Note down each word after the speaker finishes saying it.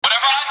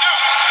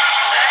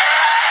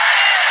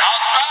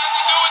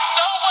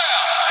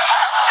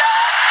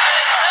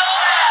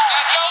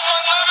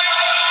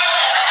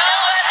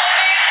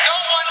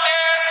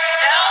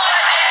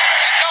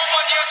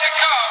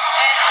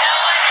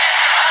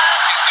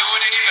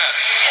any better.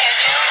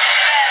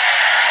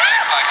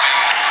 It's like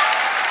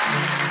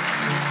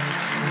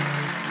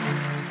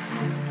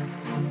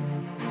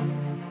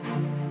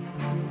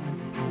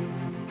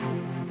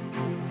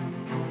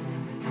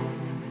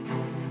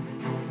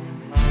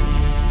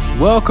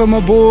Welcome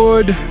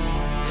aboard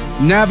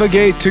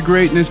Navigate to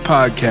Greatness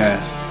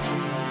podcast,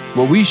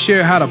 where we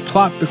share how to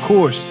plot the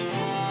course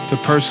to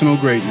personal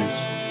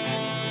greatness.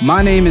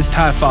 My name is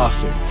Ty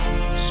Foster,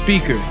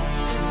 speaker,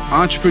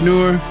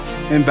 entrepreneur,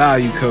 and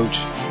value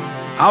coach.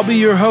 I'll be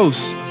your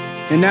host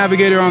and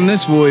navigator on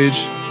this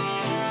voyage,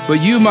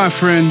 but you, my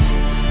friend,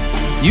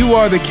 you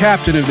are the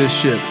captain of this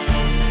ship.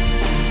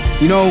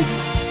 You know,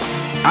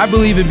 I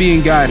believe in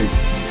being guided.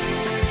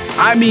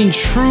 I mean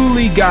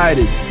truly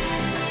guided.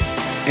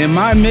 And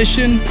my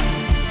mission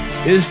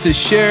is to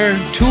share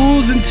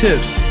tools and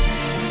tips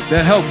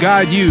that help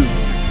guide you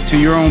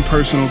to your own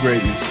personal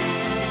greatness.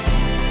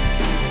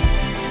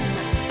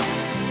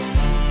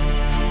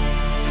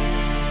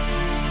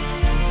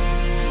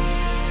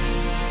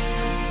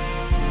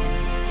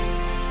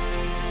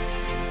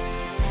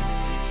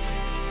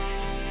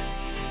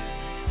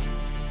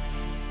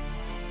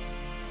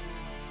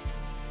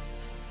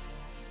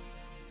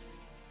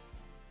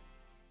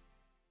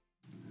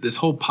 This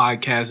whole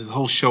podcast, this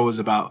whole show is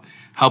about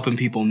helping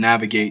people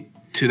navigate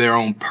to their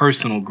own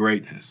personal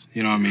greatness.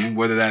 You know what I mean?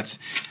 Whether that's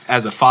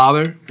as a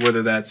father,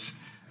 whether that's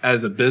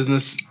as a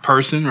business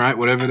person, right?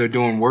 Whatever they're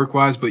doing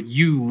work-wise, but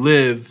you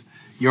live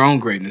your own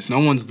greatness.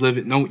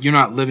 You're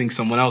not living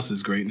someone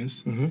else's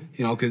greatness. Mm-hmm.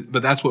 You know,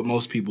 but that's what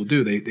most people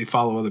do. They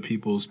follow other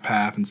people's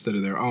path instead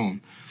of their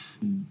own.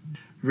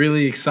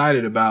 Really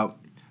excited about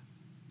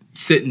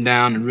sitting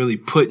down and really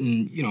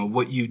putting, you know,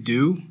 what you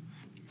do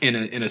in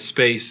a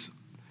space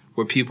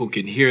where people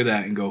can hear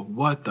that and go,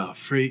 what the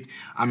freak?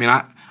 I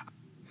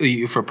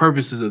mean, for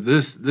purposes of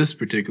this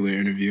particular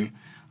interview,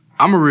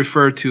 I'm going to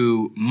refer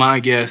to my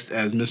guest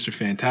as Mr.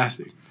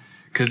 Fantastic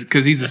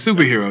because he's a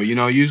superhero. You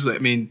know, usually, I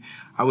mean,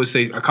 I would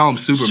say I call him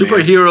Superman.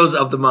 Superheroes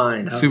of the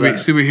mind.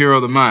 Superhero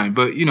of the mind.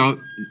 But, you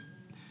know,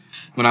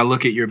 when I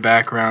look at your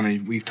background,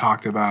 and we've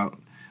talked about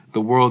the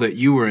world that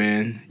you were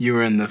in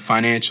the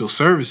financial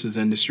services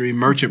industry,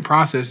 merchant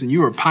processing.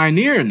 You were a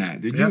pioneer in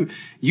that. Yep.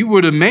 You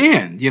were the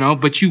man, you know,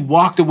 but you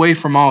walked away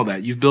from all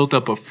that. You've built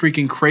up a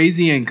freaking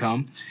crazy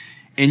income,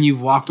 and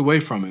you've walked away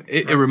from it.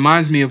 It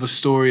reminds me of a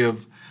story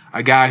of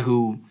a guy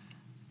who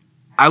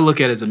I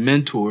look at as a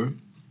mentor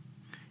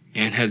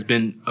and has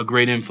been a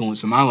great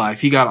influence in my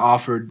life. He got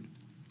offered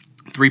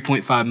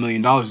 $3.5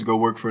 million to go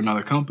work for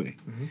another company.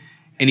 Mm-hmm.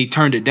 And he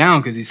turned it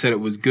down because he said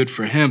it was good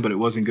for him, but it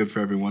wasn't good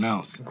for everyone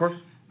else. Of course.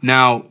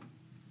 Now,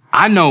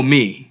 I know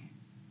me,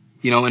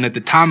 you know, and at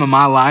the time of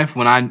my life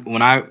when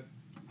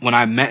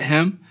I met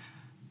him,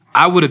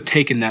 I would have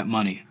taken that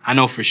money. I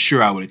know for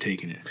sure I would have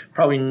taken it.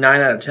 Probably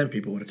 9 out of 10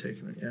 people would have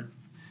taken it, yeah.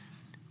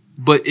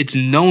 But it's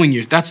knowing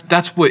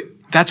that's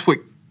what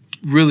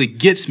really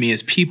gets me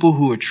is people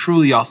who are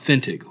truly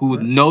authentic,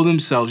 who know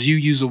themselves. You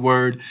use a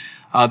word.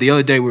 The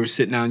other day we were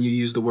sitting down, you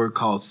used the word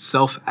called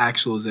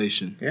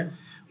self-actualization. Yeah.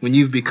 When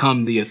you've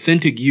become the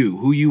authentic you,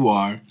 who you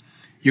are,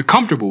 you're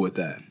comfortable with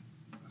that.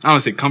 I don't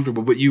want to say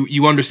comfortable, but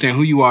you understand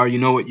who you are. You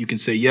know what you can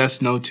say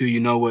yes, no to. You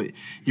know what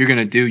you're going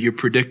to do. You're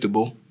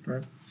predictable.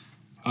 Right.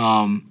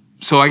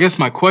 So I guess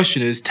my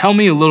question is, give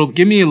me a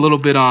little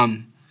bit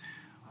on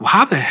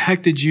how the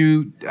heck did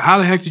you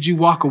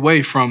walk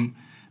away from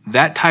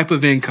that type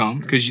of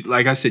income? Because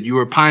like I said, you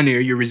were a pioneer.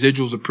 Your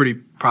residuals are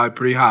probably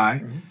pretty high.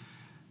 Mm-hmm.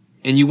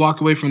 And you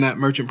walked away from that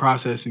merchant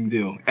processing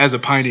deal as a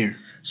pioneer.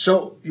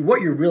 So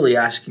what you're really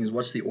asking is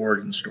what's the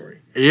origin story?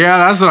 Yeah,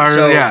 that's what I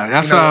really. Yeah,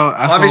 that's how.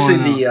 Obviously,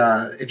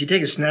 if you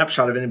take a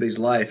snapshot of anybody's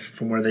life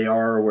from where they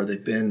are or where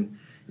they've been,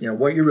 you know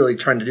what you're really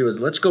trying to do is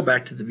let's go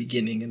back to the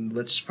beginning and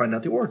let's find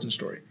out the origin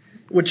story,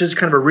 which is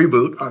kind of a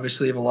reboot,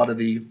 obviously, of a lot of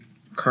the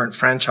current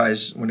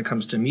franchise when it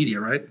comes to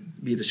media, right?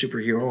 Be it a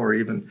superhero or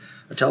even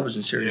a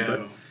television series. Yeah.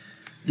 But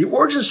the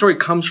origin story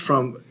comes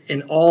from,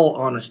 in all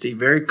honesty,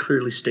 very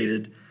clearly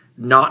stated,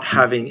 not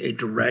having a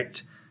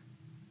direct,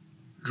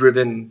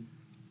 driven,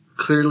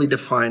 clearly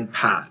defined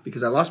path,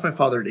 because I lost my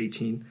father at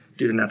 18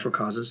 due to natural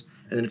causes,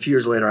 and then a few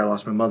years later I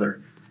lost my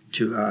mother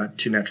to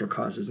natural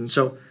causes. And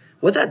so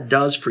what that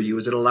does for you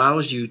is it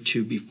allows you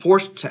to be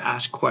forced to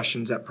ask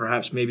questions that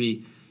perhaps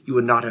maybe you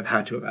would not have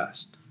had to have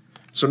asked.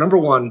 So number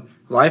one,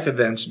 life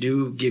events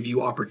do give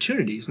you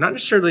opportunities. Not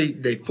necessarily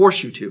they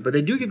force you to, but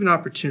they do give you an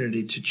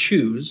opportunity to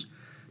choose,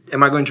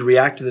 am I going to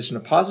react to this in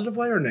a positive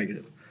way or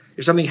negative?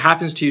 If something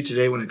happens to you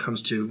today when it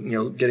comes to, you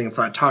know, getting a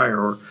flat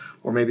tire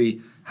or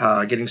maybe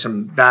getting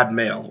some bad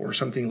mail or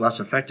something less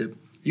effective,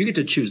 you get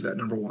to choose that,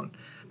 number one.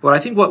 But I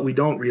think what we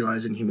don't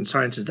realize in human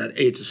science is that,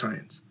 A, it's a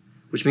science,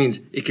 which means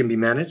it can be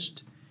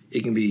managed,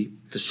 it can be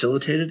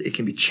facilitated, it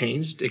can be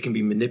changed, it can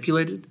be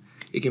manipulated,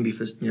 it can be,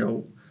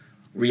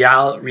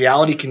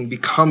 reality can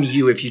become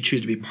you if you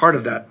choose to be part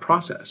of that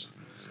process.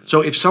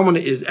 So if someone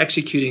is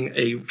executing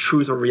a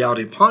truth or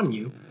reality upon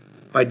you,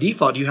 by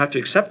default, you have to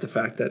accept the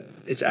fact that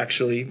it's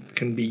actually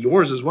can be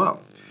yours as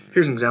well.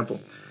 Here's an example.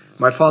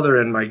 My father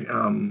and my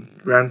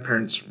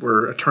grandparents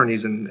were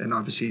attorneys and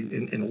obviously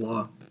in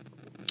law.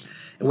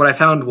 And what I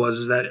found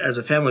was that as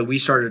a family, we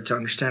started to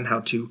understand how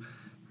to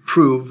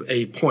prove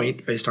a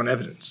point based on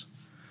evidence.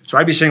 So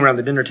I'd be sitting around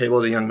the dinner table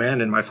as a young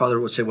man, and my father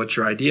would say, "What's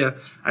your idea?"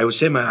 I would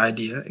say my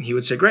idea, and he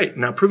would say, "Great,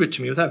 now prove it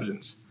to me with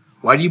evidence.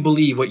 Why do you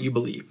believe what you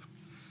believe?"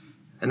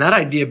 And that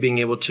idea of being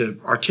able to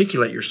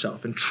articulate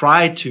yourself and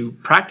try to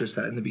practice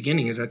that in the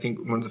beginning is, I think,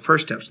 one of the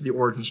first steps to the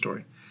origin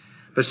story.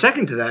 But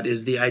second to that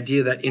is the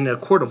idea that in a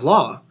court of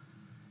law,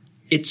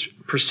 it's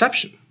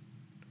perception.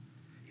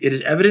 It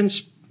is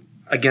evidence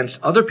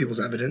against other people's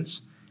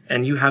evidence,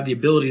 and you have the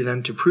ability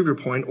then to prove your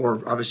point,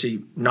 or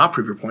obviously not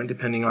prove your point,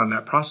 depending on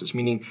that process.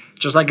 Meaning,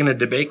 just like in a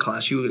debate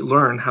class, you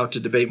learn how to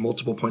debate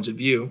multiple points of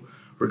view,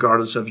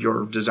 regardless of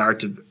your desire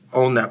to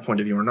own that point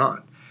of view or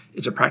not.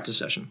 It's a practice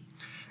session.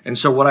 And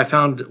so what I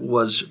found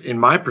was, in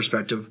my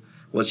perspective,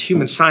 was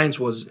human science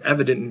was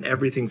evident in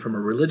everything from a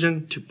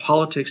religion to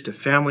politics to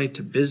family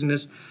to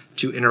business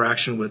to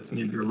interaction with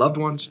your loved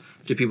ones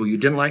to people you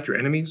didn't like, your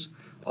enemies.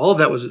 All of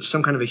that was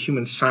some kind of a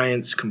human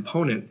science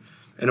component,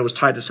 and it was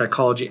tied to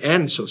psychology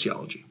and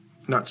sociology,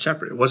 not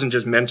separate. It wasn't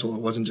just mental,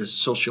 it wasn't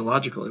just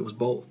sociological, it was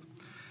both.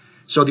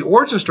 So the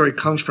origin story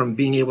comes from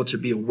being able to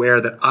be aware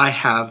that I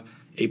have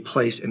a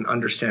place in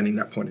understanding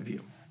that point of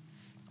view,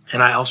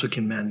 and I also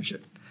can manage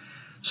it.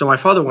 So my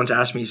father once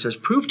asked me, he says,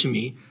 "Prove to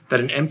me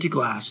that an empty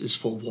glass is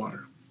full of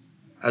water,"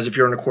 as if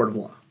you're in a court of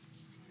law.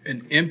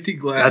 An empty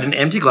glass. That an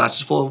empty glass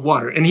is full of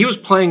water. And he was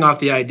playing off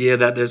the idea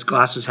that there's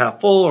glasses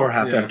half full or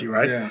half empty,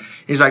 right? Yeah.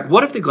 He's like,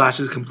 what if the glass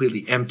is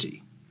completely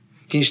empty?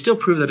 Can you still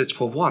prove that it's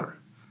full of water?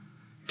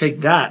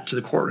 Take that to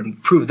the courtroom,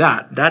 prove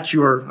that. That's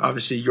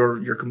obviously your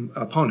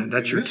opponent.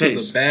 That's your this case.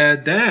 was a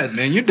bad dad,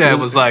 man. Your dad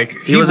was like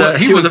he was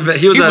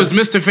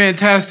Mr.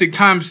 Fantastic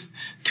times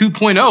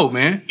 2.0,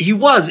 man. He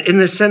was, in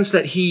the sense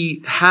that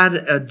he had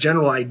a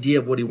general idea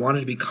of what he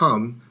wanted to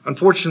become.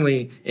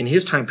 Unfortunately, in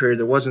his time period,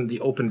 there wasn't the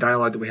open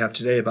dialogue that we have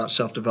today about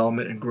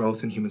self-development and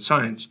growth in human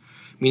science,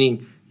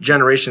 meaning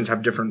generations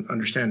have different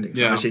understandings.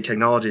 Yeah. Obviously,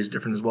 technology is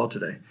different as well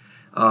today.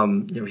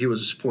 He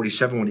was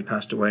 47 when he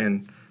passed away,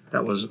 and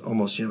that was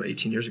almost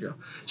 18 years ago.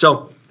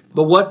 So,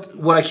 but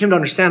what I came to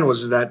understand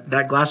was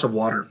that glass of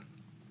water,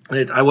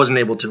 I wasn't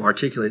able to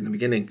articulate in the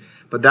beginning,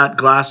 but that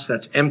glass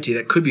that's empty,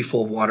 that could be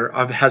full of water,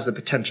 has the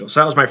potential. So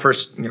that was my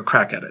first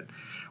crack at it.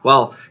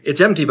 Well, it's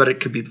empty, but it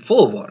could be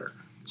full of water.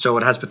 So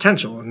it has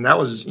potential. And that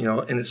was,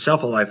 in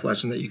itself a life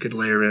lesson that you could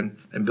layer in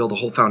and build a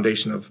whole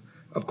foundation of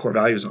core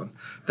values on.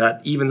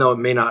 That even though it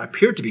may not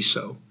appear to be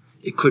so,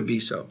 it could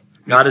be so.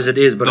 Not as it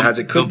is, but as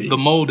it could be. The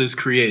mold is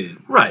created.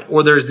 Right.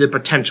 Or there's the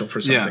potential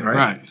for something,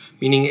 right?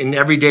 Meaning in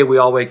every day we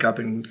all wake up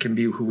and can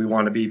be who we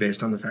want to be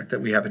based on the fact that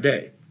we have a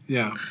day.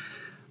 Yeah.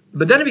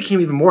 But then it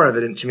became even more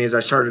evident to me as I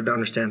started to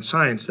understand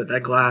science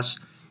that glass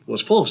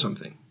was full of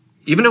something.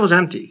 Even if it was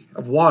empty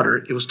of water,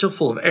 it was still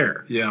full of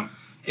air. Yeah.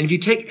 And if you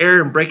take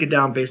air and break it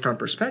down based on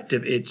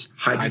perspective, it's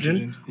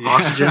hydrogen.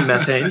 Oxygen,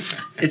 methane.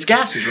 It's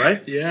gases,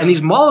 right? Yeah. And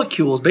these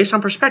molecules, based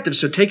on perspective,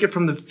 so take it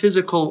from the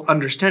physical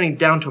understanding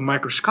down to a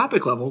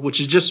microscopic level, which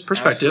is just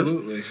perspective.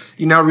 Absolutely.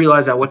 You now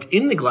realize that what's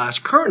in the glass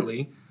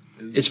currently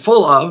is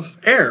full of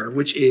air,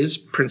 which is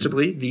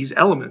principally these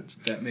elements.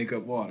 That make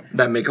up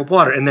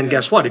water. And then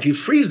guess what? If you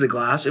freeze the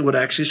glass, it would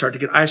actually start to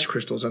get ice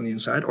crystals on the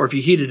inside. Or if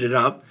you heated it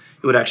up,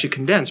 it would actually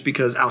condense,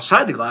 because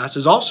outside the glass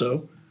is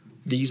also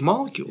these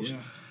molecules. Yeah.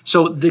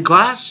 So the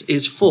glass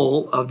is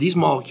full of these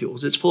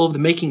molecules. It's full of the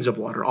makings of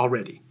water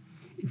already,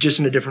 just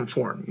in a different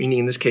form, meaning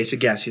in this case a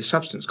gaseous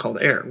substance called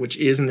air, which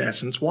is in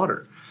essence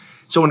water.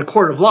 So in a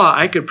court of law,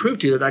 I could prove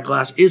to you that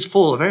glass is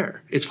full of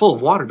air. It's full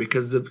of water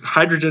because the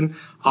hydrogen,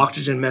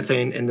 oxygen,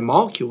 methane, and the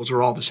molecules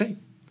are all the same.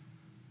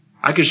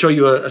 I could show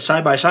you a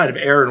side-by-side of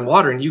air and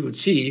water, and you would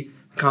see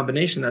the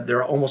combination that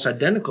they're almost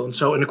identical. And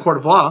so in a court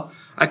of law,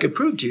 I could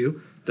prove to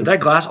you that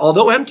glass,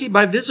 although empty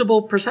by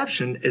visible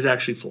perception, is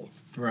actually full.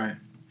 Right.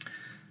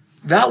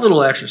 That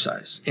little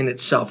exercise in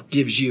itself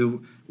gives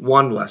you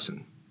one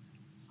lesson.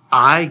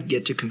 I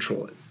get to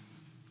control it.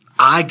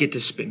 I get to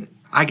spin it.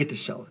 I get to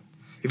sell it.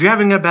 If you're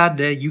having a bad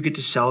day, you get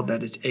to sell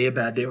that it's A, a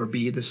bad day, or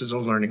B, this is a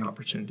learning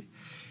opportunity.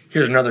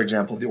 Here's another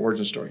example of the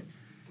origin story.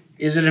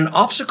 Is it an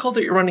obstacle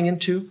that you're running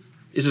into?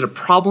 Is it a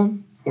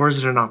problem, or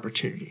is it an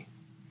opportunity?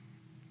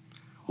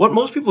 What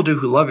most people do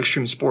who love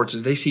extreme sports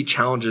is they see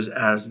challenges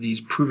as these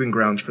proving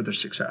grounds for their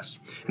success.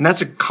 And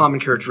that's a common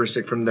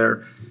characteristic from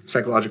their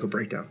psychological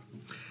breakdown.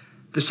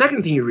 The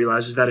second thing you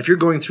realize is that if you're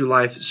going through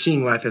life,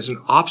 seeing life as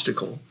an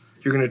obstacle,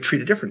 you're going to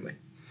treat it differently.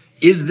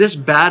 Is this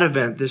bad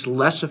event, this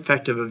less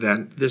effective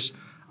event, this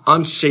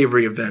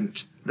unsavory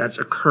event that's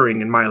occurring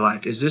in my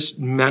life, is this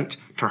meant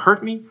to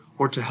hurt me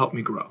or to help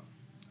me grow?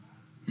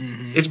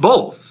 Mm-hmm. It's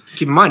both.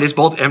 Keep in mind, it's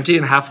both empty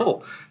and half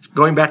full.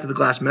 Going back to the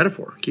glass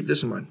metaphor, keep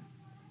this in mind.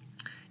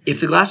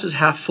 If the glass is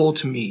half full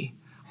to me,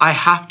 I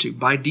have to,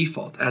 by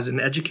default, as an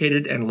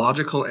educated and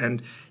logical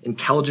and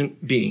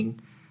intelligent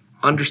being,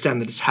 understand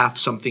that it's half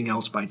something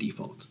else by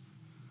default.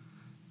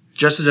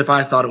 Just as if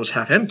I thought it was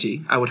half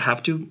empty, I would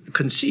have to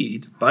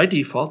concede by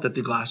default that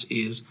the glass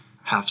is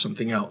half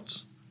something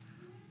else.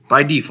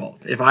 By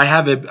default. If I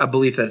have a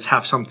belief that it's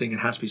half something,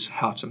 it has to be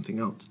half something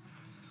else.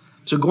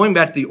 So going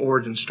back to the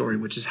origin story,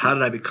 which is how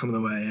did I become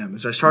the way I am,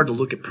 is I started to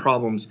look at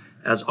problems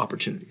as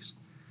opportunities.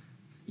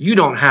 You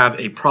don't have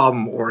a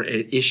problem or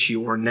an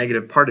issue or a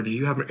negative part of you.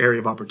 You have an area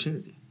of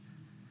opportunity.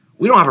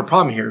 We don't have a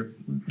problem here,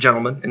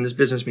 gentlemen, in this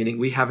business meeting.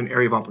 We have an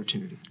area of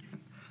opportunity.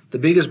 The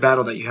biggest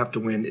battle that you have to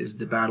win is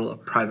the battle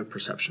of private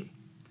perception.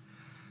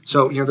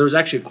 So, there was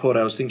actually a quote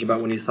I was thinking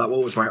about when you thought,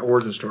 what was my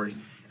origin story?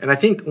 And I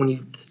think when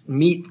you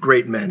meet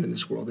great men in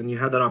this world and you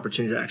have that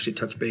opportunity to actually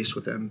touch base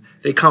with them,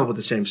 they come up with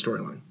the same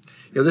storyline.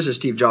 This is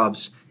Steve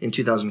Jobs in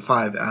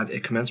 2005 at a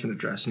commencement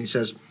address, and he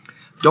says,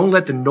 don't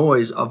let the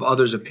noise of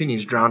others'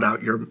 opinions drown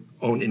out your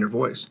own inner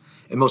voice.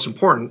 And most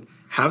important,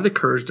 have the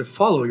courage to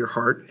follow your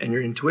heart and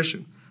your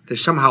intuition. They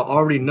somehow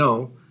already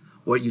know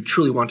what you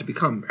truly want to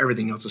become.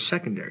 Everything else is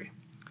secondary.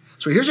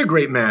 So here's a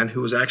great man who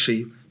was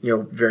actually,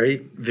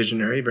 very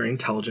visionary, very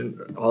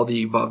intelligent, all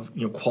the above,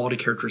 quality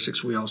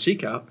characteristics we all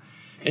seek out.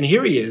 And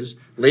here he is,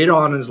 later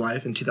on in his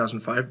life in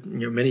 2005,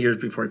 many years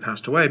before he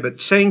passed away,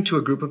 but saying to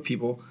a group of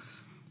people,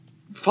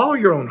 follow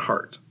your own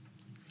heart.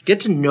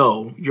 Get to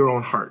know your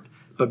own heart,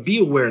 but be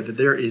aware that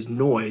there is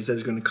noise that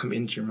is going to come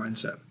into your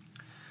mindset.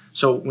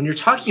 So when you're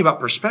talking about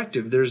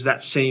perspective, there's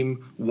that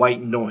same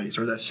white noise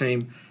or that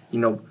same,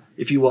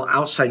 if you will,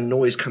 outside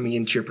noise coming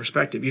into your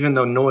perspective. Even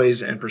though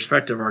noise and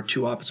perspective are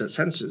two opposite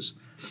senses,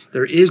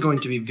 there is going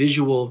to be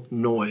visual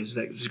noise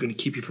that is going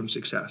to keep you from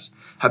success.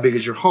 How big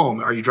is your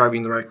home? Are you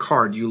driving the right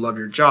car? Do you love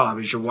your job?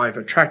 Is your wife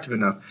attractive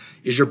enough?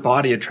 Is your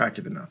body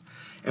attractive enough?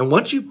 And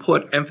once you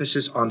put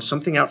emphasis on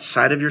something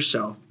outside of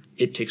yourself,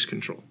 it takes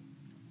control.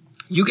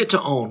 You get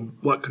to own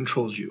what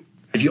controls you.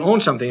 If you own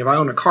something, if I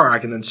own a car, I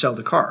can then sell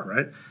the car,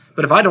 right?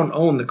 But if I don't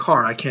own the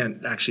car, I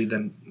can't actually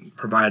then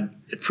provide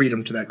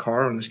freedom to that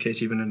car, or in this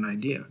case, even an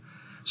idea.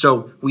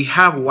 So we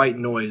have white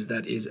noise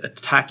that is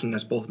attacking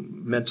us both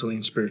mentally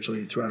and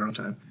spiritually throughout our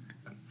time.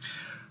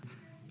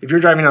 If you're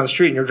driving down the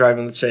street and you're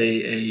driving, let's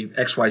say, a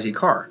XYZ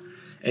car,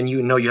 and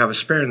you know you have a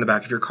spare in the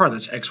back of your car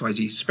that's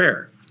XYZ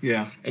spare.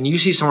 Yeah. And you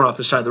see someone off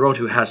the side of the road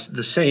who has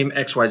the same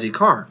XYZ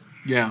car.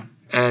 Yeah.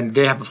 And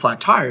they have a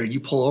flat tire. You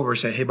pull over and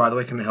say, hey, by the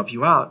way, can I help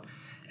you out?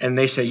 And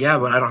they say, yeah,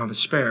 but I don't have a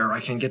spare, or I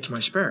can't get to my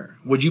spare.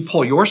 Would you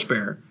pull your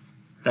spare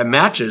that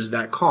matches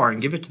that car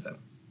and give it to them?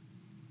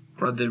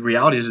 Well, the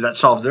reality is that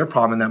solves their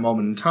problem in that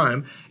moment in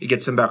time. It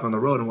gets them back on the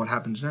road, and what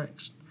happens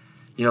next?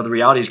 The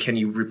reality is, can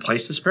you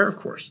replace the spare? Of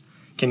course.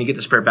 Can you get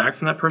the spare back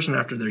from that person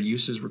after their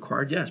use is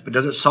required? Yes. But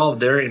does it solve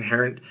their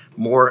inherent,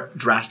 more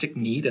drastic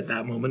need at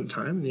that moment in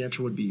time? And the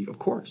answer would be, of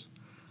course.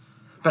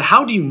 But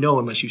how do you know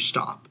unless you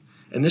stop?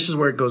 And this is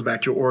where it goes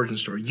back to your origin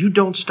story. You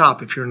don't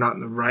stop if you're not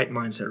in the right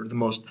mindset or the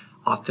most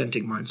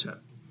authentic mindset.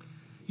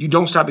 You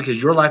don't stop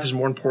because your life is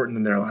more important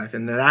than their life,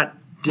 and that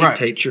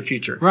dictates your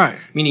future. Right.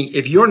 Meaning,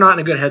 if you're not in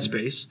a good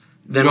headspace,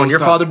 then when your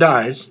father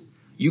dies,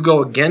 you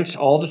go against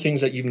all the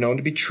things that you've known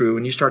to be true,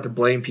 and you start to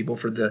blame people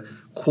for the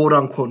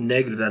quote-unquote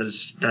negative that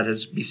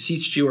has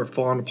beseeched you or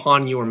fallen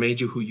upon you or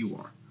made you who you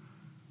are.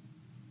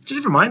 It's a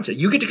different mindset.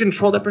 You get to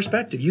control that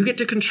perspective. You get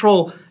to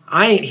control,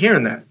 I ain't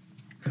hearing that.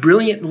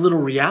 Brilliant little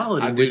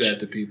reality. I do that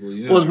to people.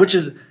 Which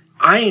is,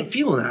 I ain't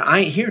feeling that. I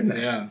ain't hearing that.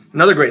 Yeah.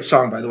 Another great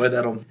song, by the way,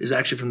 that is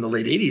actually from the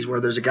late 80s, where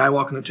there's a guy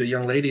walking up to a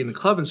young lady in the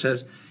club and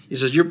says,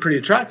 you're pretty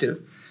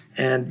attractive,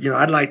 and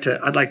I'd like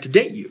to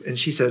date you. And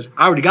she says,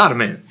 I already got a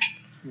man.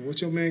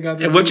 What's your man got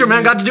to do? What's your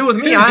man got to do with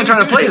me? I ain't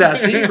trying to play that.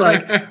 See,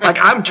 like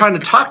I'm trying to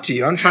talk to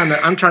you. I'm trying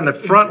to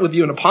front with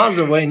you in a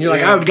positive way, and you're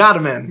like, I already got a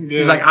man. Yeah.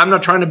 He's like, I'm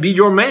not trying to be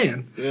your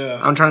man. Yeah.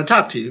 I'm trying to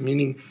talk to you.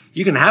 Meaning,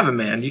 you can have a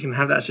man, you can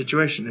have that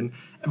situation. And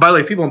by the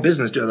way, people in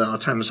business do that all the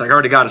time. It's like, I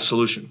already got a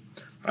solution.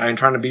 I ain't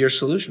trying to be your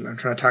solution. I'm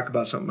trying to talk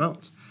about something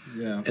else.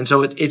 Yeah. And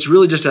so it's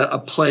really just a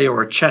play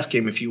or a chess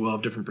game, if you will,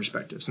 of different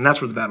perspectives. And that's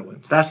where the battle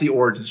wins. That's the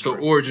origin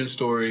story. So origin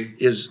story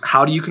is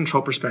how do you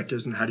control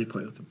perspectives and how do you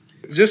play with them?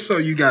 Just so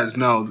you guys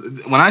know,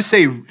 when I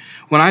say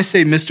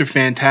Mr.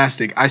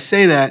 Fantastic, I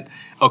say that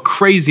a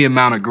crazy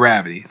amount of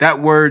gravity. That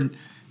word,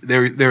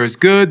 there is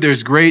good,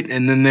 there's great,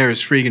 and then there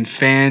is freaking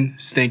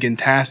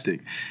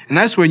fan-stinking-tastic. And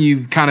that's when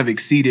you've kind of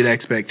exceeded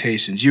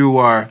expectations. You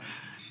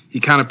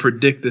kind of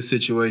predict the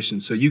situation.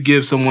 So you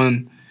give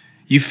someone,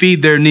 you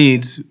feed their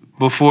needs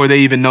before they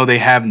even know they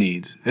have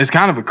needs. It's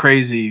kind of a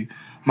crazy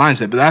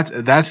mindset, but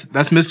that's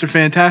Mr.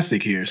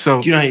 Fantastic here.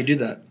 So do you know how you do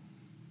that?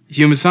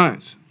 Human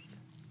science.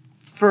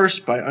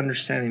 First, by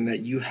understanding that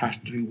you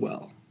have to be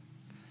well.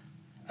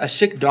 A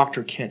sick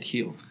doctor can't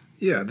heal.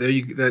 Yeah, there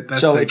you.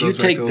 So if you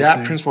take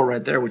that principle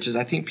right there, which is,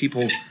 I think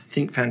people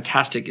think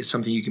fantastic is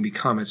something you can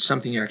become. It's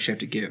something you actually have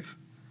to give.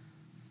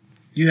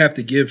 You have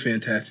to give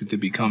fantastic to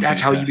become.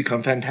 That's fantastic. how you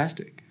become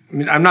fantastic. I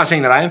mean, I'm not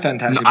saying that I am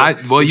fantastic.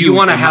 No, if you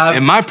want to have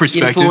in my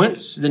perspective,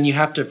 influence, then you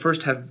have to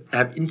first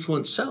have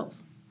influence self.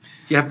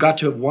 You have got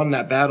to have won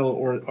that battle,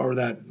 or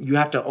that you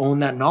have to own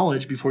that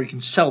knowledge before you can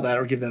sell that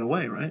or give that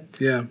away, right?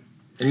 Yeah.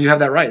 And you have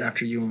that right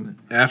after you own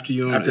it. After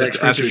you own it. After the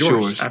experience is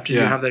yours. After you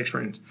Yeah. have that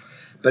experience.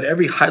 But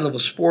every high-level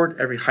sport,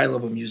 every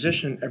high-level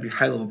musician, every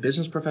high-level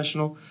business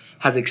professional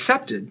has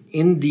accepted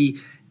in the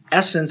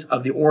essence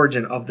of the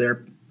origin of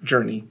their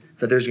journey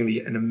that there's going to be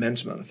an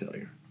immense amount of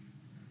failure.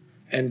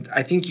 And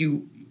I think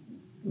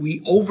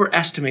we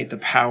overestimate the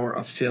power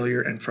of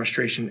failure and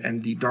frustration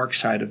and the dark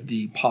side of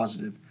the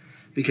positive,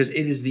 because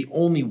it is the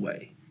only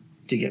way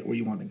to get where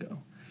you want to go.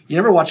 You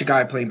never watch a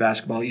guy playing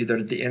basketball either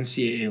at the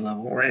NCAA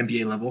level or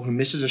NBA level who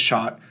misses a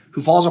shot,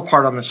 who falls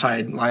apart on the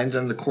sidelines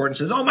on the court and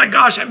says, "Oh my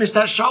gosh, I missed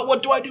that shot.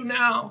 What do I do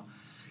now?"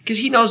 Because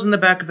he knows in the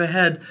back of his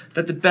head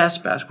that the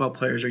best basketball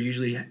players are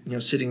usually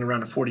sitting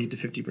around a 40 to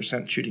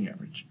 50% shooting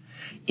average.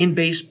 In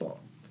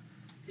baseball,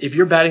 if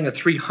you're batting a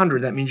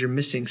 300, that means you're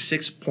missing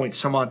 6 point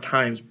some odd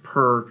times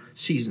per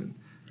season.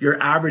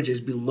 Your average is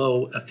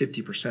below a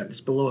 50%.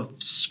 It's below a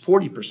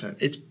 40%.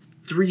 It's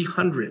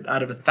 300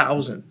 out of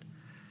 1,000,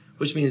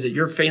 which means that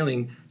you're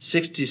failing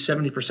 60 to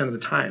 70% of the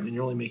time and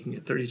you're only making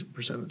it 30%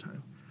 of the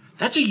time.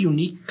 That's a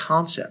unique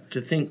concept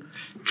to think.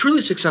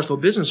 Truly successful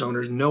business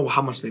owners know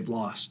how much they've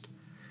lost.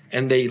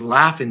 And they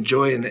laugh,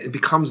 enjoy, and it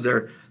becomes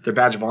their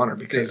badge of honor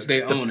because they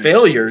the own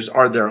failures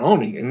are their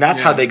owning, and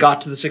that's how they got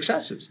to the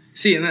successes.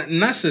 See,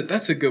 and that's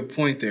a good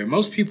point there.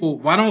 Most people,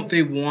 why don't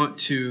they want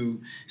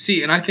to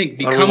see? And I think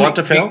becoming want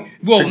to fail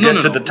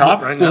to the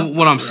top right now.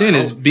 What I'm saying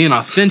is being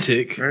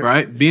authentic,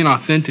 right? Being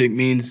authentic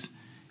means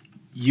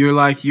you're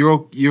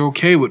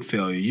okay with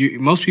failure.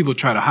 Most people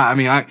try to hide. I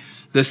mean,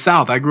 the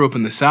South. I grew up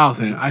in the South,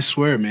 and I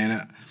swear,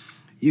 man,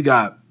 you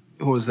got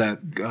what was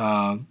that?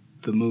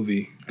 The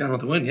movie. Gone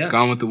with the Wind, yeah.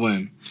 Gone with the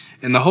Wind.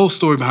 And the whole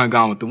story behind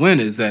Gone with the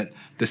Wind is that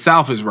the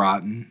South is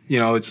rotten.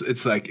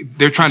 It's like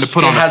they're trying to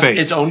put on the face. It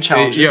has its own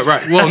challenges. Yeah,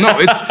 right. Well, no,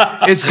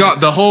 it's got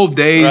the whole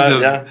days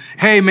of,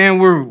 hey, man,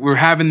 we're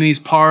having these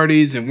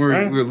parties and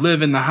we're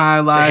living the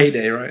high life. The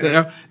heyday,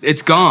 right?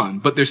 It's gone,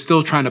 but they're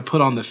still trying to put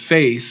on the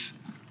face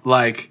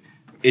like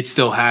it's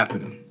still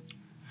happening.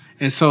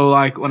 And so,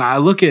 like, when I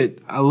look at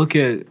a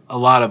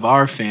lot of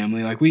our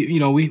family, like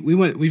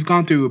we've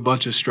gone through a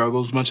bunch of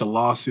struggles, a bunch of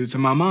lawsuits,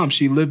 and my mom,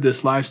 she lived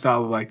this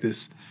lifestyle of like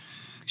this.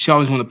 She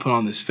always wanted to put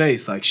on this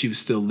face like she was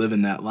still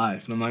living that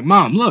life, and I'm like,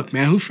 Mom, look,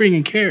 man, who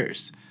freaking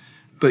cares?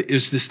 But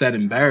it's just that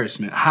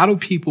embarrassment. How do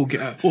people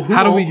get? Well,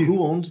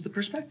 who owns the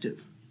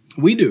perspective?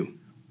 We do,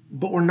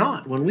 but we're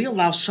not. When we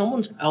allow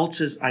someone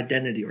else's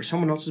identity or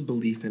someone else's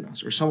belief in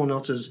us or someone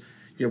else's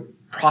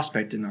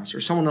prospect in us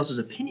or someone else's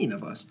opinion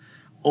of us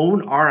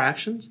own our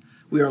actions,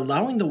 we are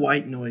allowing the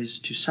white noise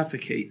to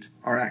suffocate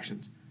our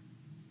actions.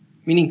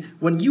 Meaning,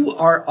 when you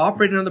are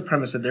operating on the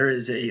premise that there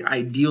is an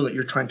ideal that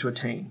you're trying to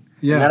attain,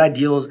 and that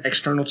ideal is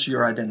external to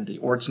your identity,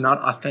 or it's not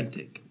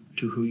authentic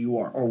to who you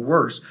are, or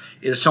worse,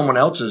 it is someone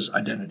else's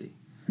identity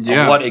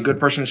of what a good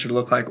person should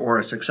look like, or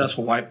a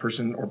successful white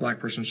person or black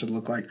person should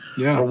look like,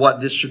 or what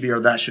this should be or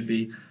that should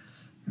be,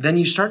 then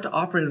you start to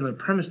operate on the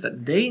premise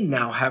that they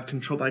now have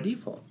control by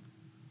default.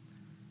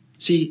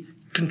 See,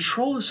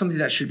 control is something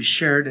that should be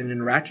shared and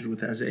interacted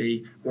with as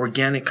a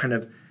organic kind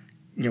of,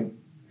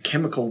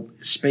 chemical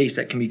space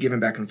that can be given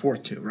back and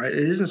forth to, right? It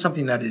isn't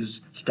something that is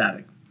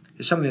static.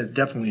 It's something that's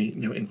definitely,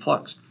 in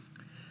flux.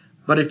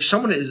 But if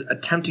someone is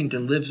attempting to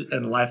live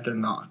in a life they're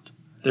not,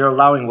 they're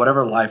allowing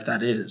whatever life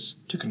that is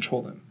to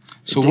control them.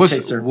 So what's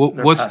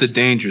the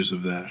dangers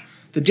of that?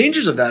 The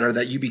dangers of that are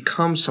that you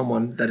become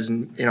someone that is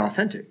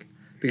inauthentic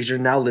because you're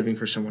now living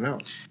for someone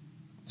else.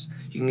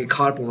 You can get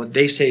caught up in what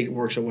they say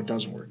works or what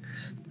doesn't work.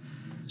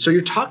 So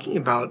you're talking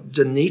about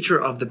the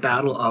nature of the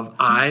battle of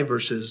I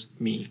versus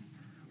me,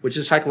 which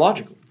is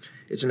psychological.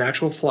 It's an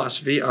actual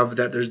philosophy of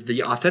that there's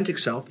the authentic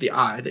self, the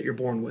I that you're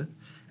born with,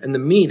 and the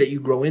me that you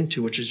grow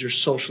into, which is your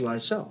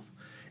socialized self.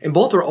 And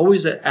both are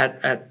always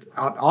at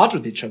odds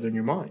with each other in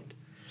your mind.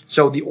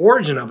 So the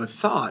origin of a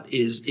thought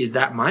is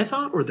that my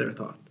thought or their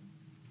thought?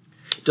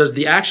 Does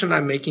the action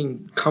I'm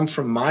making come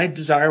from my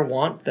desire,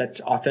 want that's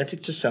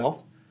authentic to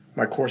self,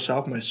 my core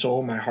self, my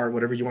soul, my heart,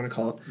 whatever you want to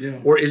call it? Yeah.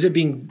 Or is it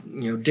being,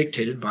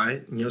 dictated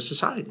by,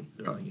 society?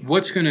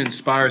 What's going to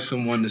inspire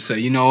someone to say,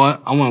 you know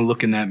what, I want to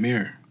look in that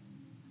mirror?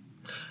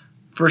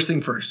 First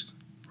thing first,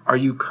 are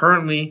you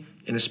currently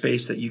in a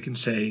space that you can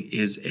say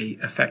is a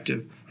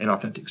effective and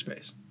authentic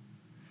space?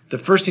 The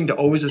first thing to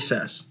always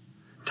assess,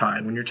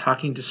 Ty, when you're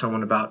talking to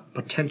someone about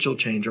potential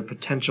change or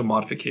potential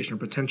modification or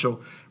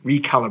potential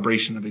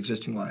recalibration of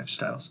existing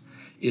lifestyles,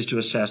 is to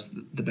assess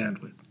the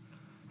bandwidth.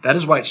 That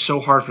is why it's so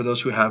hard for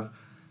those who have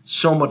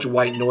so much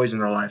white noise in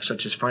their life,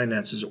 such as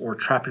finances or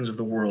trappings of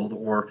the world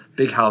or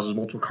big houses,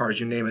 multiple cars,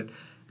 you name it,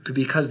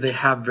 because they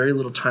have very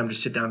little time to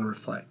sit down and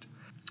reflect.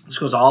 This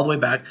goes all the way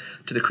back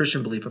to the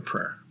Christian belief of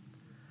prayer.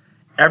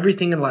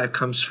 Everything in life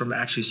comes from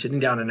actually sitting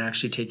down and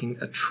actually taking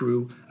a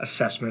true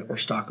assessment or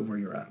stock of where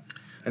you're at.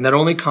 And that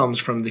only comes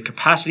from the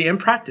capacity and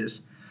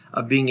practice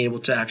of being able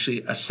to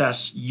actually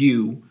assess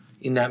you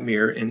in that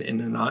mirror in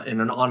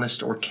an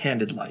honest or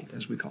candid light,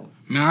 as we call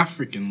it. Man, I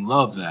freaking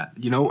love that.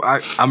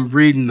 I'm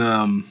reading,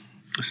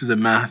 this is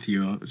in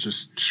Matthew,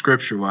 just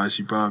scripture-wise,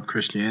 you brought up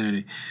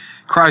Christianity.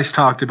 Christ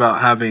talked about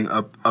having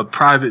a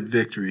private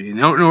victory. And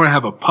in order to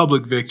have a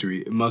public victory,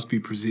 it must be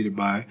preceded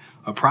by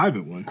a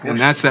private one. And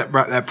that's that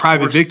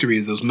private victory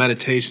is those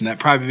meditation. That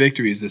private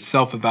victory is the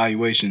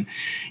self-evaluation.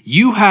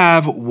 You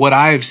have what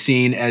I have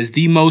seen as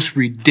the most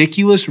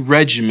ridiculous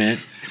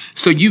regiment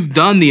So you've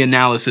done the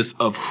analysis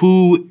of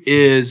who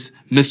is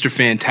Mr.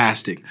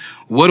 Fantastic.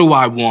 What do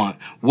I want?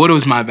 What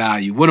is my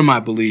value? What are my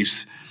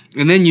beliefs?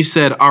 And then you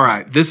said, all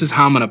right, this is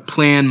how I'm going to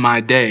plan my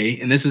day.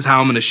 And this is how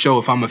I'm going to show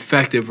if I'm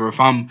effective or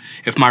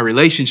if my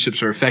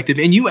relationships are effective.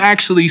 And you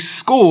actually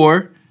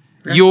score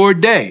your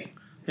day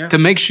to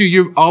make sure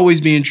you're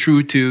always being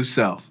true to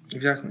self.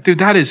 Exactly. Dude,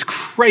 that is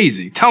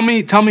crazy. Tell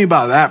me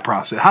about that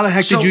process. How the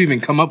heck did you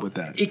even come up with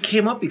that? It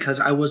came up because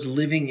I was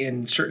living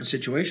in certain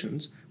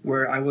situations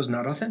where I was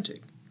not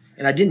authentic.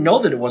 And I didn't know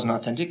that it wasn't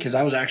authentic because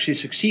I was actually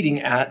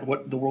succeeding at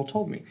what the world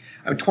told me.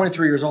 I'm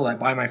 23 years old. I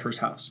buy my first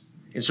house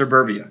in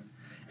suburbia.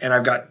 And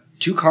I've got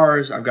 2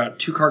 cars, I've got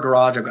 2-car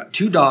garage, I've got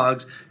 2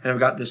 dogs, and I've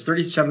got this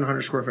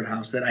 3,700 square foot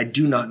house that I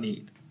do not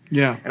need.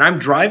 Yeah. And I'm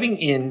driving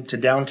into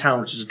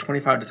downtown, which is a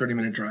 25 to 30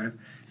 minute drive,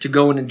 to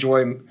go and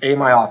enjoy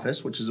my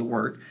office, which is at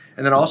work,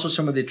 and then also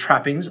some of the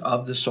trappings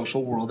of the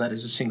social world that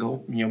is a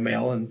single,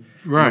 male and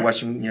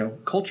Western,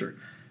 culture.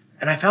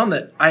 And I found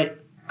that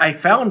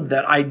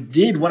I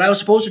did what I was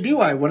supposed to do.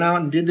 I went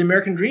out and did the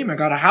American dream. I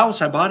got a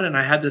house, I bought it, and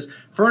I had this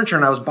furniture,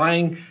 and I was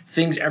buying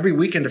things every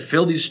weekend to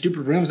fill these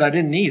stupid rooms that I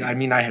didn't need. I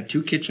mean, I had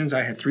 2 kitchens,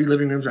 I had 3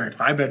 living rooms, I had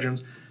 5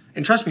 bedrooms.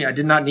 And trust me, I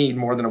did not need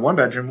more than a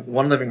 1-bedroom,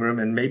 1 living room,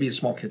 and maybe a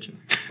small kitchen.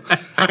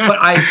 But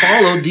I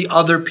followed the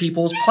other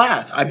people's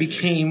path. I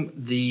became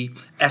the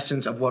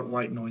essence of what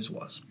white noise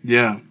was.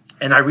 Yeah.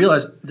 And I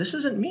realized this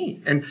isn't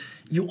me. And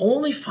you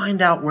only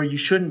find out where you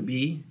shouldn't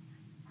be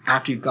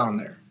after you've gone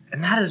there.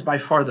 And that is by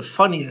far the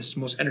funniest,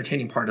 most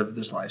entertaining part of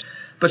this life.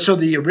 But so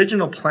the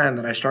original plan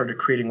that I started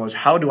creating was,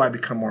 how do I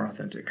become more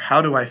authentic?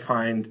 How do I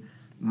find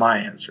my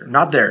answer?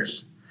 Not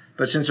theirs.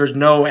 But since there's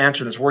no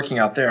answer that's working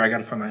out there, I got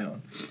to find my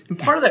own. And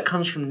part of that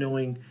comes from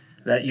knowing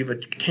that you've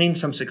attained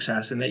some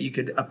success and that you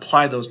could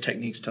apply those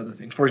techniques to other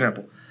things. For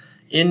example,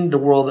 in the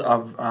world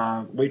of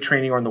weight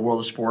training or in the world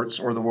of sports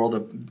or the world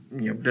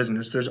of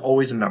business, there's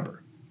always a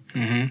number.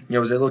 Mm-hmm.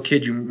 As a little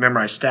kid, you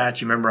memorize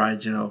stats, you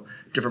memorize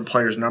different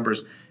players'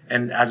 numbers.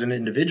 And as an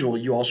individual,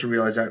 you also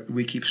realize that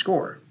we keep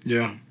score.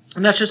 Yeah.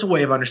 And that's just a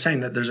way of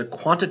understanding that there's a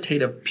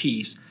quantitative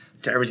piece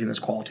to everything that's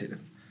qualitative.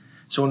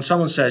 So when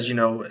someone says,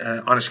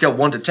 on a scale of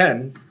 1 to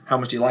 10, how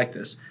much do you like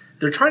this?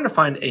 They're trying to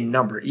find a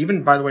number.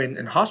 Even, by the way,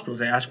 in hospitals,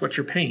 they ask what's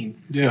your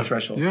pain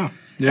threshold. Yeah.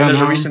 And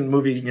there's a recent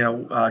movie,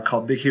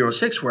 called Big Hero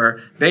 6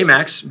 where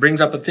Baymax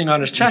brings up a thing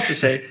on his chest to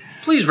say,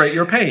 please rate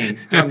your pain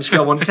on a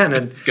scale of 1 to 10.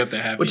 And it's got the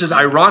happy which is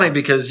ironic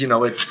because,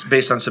 it's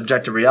based on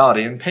subjective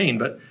reality and pain.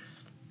 But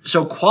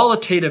so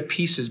qualitative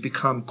pieces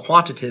become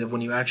quantitative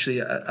when you actually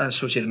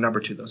associate a number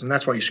to those. And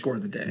that's why you score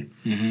the day.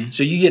 Mm-hmm.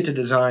 So you get to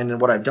design,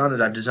 and what I've done is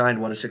I've designed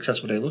what a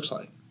successful day looks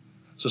like.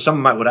 So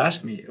someone would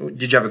ask me,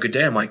 did you have a good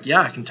day? I'm like,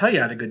 yeah, I can tell you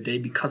I had a good day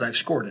because I've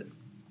scored it.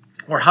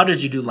 Or how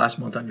did you do last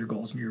month on your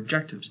goals and your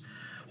objectives?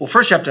 Well,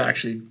 first you have to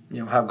actually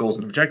have goals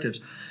and objectives.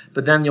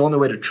 But then the only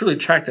way to truly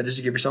track that is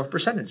to give yourself a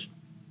percentage.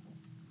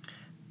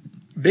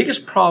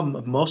 Biggest problem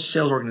of most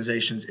sales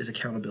organizations is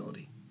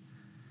accountability.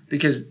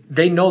 Because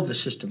they know the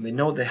system. They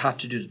know what they have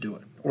to do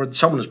it. Or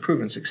someone has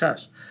proven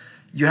success.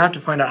 You have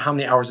to find out how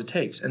many hours it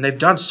takes. And they've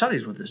done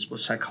studies with this, with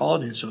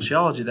psychology and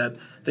sociology, that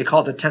they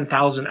call it the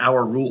 10,000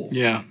 hour rule.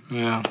 Yeah.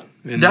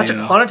 That's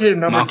a quantitative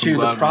number Malcolm to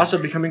Gladwell. The process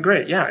of becoming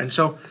great. Yeah. And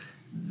so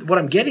what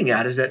I'm getting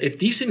at is that if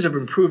these things have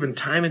been proven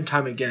time and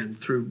time again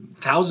through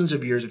thousands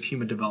of years of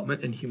human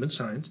development and human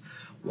science,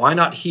 why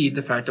not heed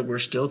the fact that we're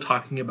still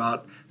talking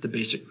about the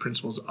basic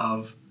principles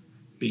of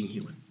being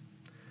human?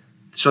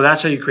 So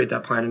that's how you create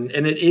that plan.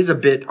 And it is a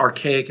bit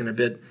archaic and a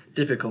bit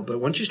difficult.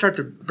 But once you start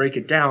to break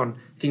it down,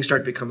 things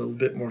start to become a little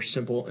bit more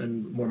simple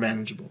and more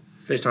manageable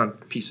based on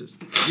pieces.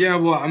 Yeah,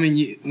 well, I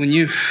mean,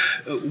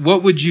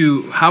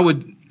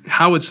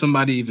 how would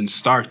somebody even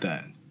start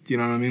that? Do you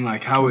know what I mean?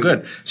 Like, how would...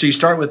 Good. So you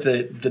start with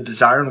the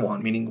desire and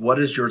want, meaning what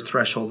is your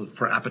threshold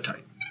for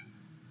appetite?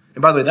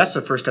 And by the way, that's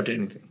the first step to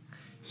anything.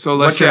 So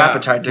let's say your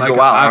appetite to go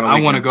out? I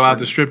want to go out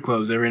to strip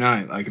clubs every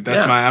night. Like, if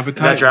that's my appetite.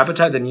 If that's your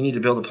appetite, then you need to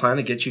build a plan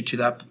that gets you to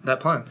that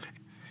plan.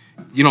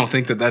 You don't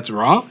think that that's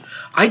wrong?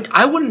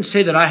 I wouldn't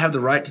say that I have the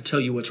right to tell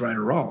you what's right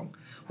or wrong.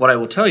 What I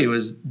will tell you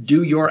is,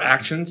 do your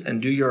actions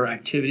and do your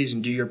activities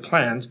and do your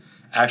plans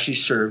actually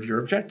serve your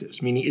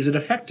objectives? Meaning, is it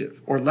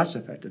effective or less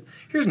effective?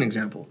 Here's an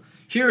example.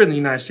 Here in the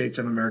United States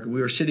of America,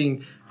 we were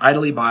sitting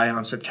idly by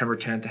on September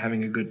 10th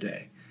having a good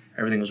day.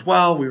 Everything was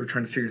well. We were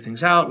trying to figure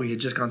things out. We had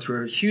just gone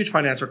through a huge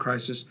financial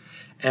crisis.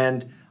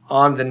 And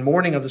on the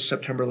morning of the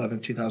September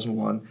 11th,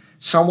 2001,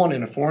 someone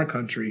in a foreign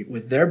country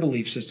with their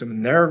belief system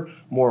and their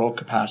moral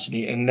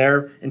capacity and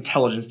their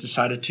intelligence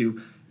decided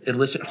to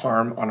elicit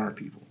harm on our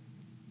people.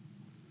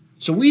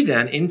 So we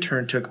then, in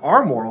turn, took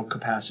our moral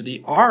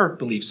capacity, our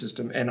belief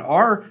system, and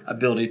our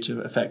ability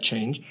to affect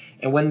change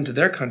and went into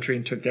their country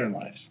and took their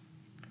lives.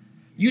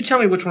 You tell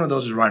me which one of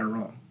those is right or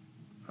wrong.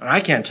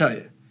 I can't tell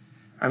you.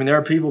 I mean, there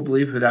are people who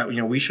believe that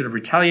we should have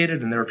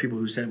retaliated, and there are people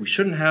who said we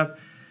shouldn't have.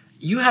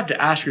 You have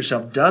to ask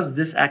yourself, does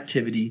this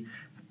activity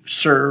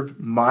serve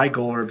my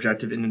goal or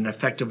objective in an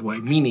effective way?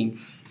 Meaning,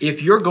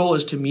 if your goal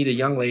is to meet a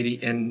young lady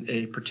in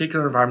a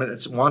particular environment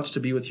that wants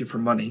to be with you for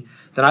money,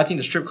 then I think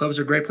the strip club is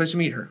a great place to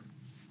meet her.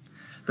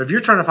 But if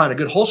you're trying to find a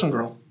good, wholesome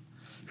girl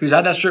who's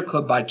at that strip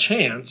club by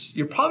chance,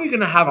 you're probably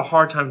going to have a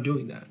hard time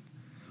doing that.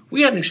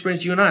 We had an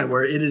experience, you and I,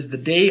 where it is the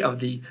day of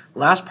the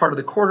last part of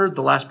the quarter,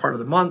 the last part of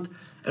the month,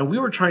 and we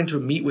were trying to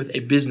meet with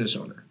a business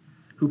owner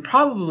who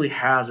probably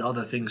has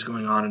other things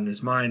going on in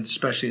his mind,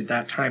 especially at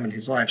that time in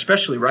his life,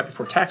 especially right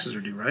before taxes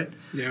are due, right?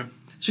 Yeah.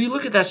 So you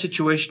look at that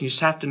situation, you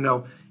just have to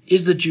know,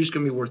 is the juice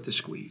going to be worth the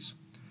squeeze?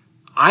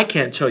 I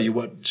can't tell you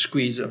what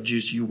squeeze of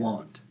juice you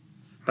want,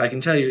 but I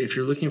can tell you if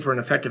you're looking for an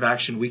effective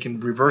action, we can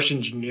reverse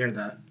engineer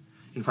that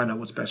and find out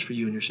what's best for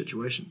you and your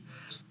situation.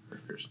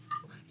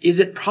 Is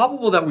it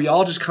probable that we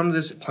all just come to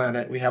this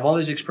planet, we have all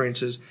these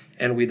experiences,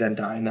 and we then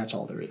die, and that's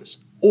all there is?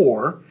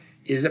 Or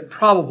is it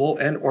probable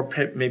and or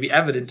maybe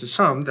evident to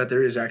some that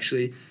there is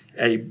actually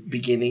a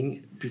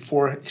beginning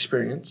before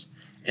experience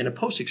and a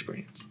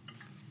post-experience?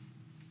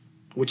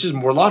 Which is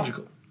more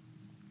logical?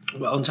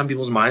 Well, in some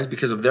people's minds,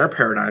 because of their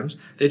paradigms,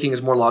 they think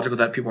it's more logical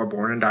that people are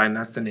born and die, and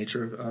that's the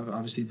nature of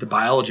obviously the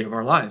biology of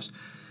our lives.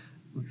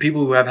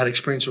 People who have had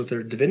experience with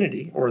their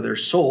divinity or their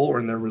soul or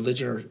in their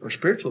religion or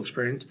spiritual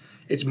experience,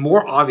 it's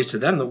more obvious to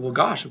them that, well,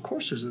 gosh, of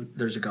course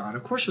there's a God.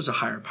 Of course there's a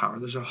higher power.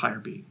 There's a higher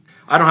being.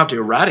 I don't have to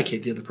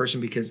eradicate the other person,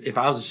 because if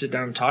I was to sit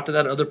down and talk to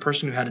that other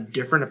person who had a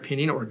different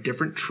opinion or a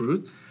different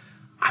truth,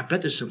 I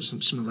bet there's some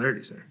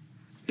similarities there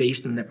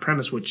based on that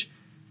premise,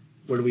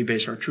 where do we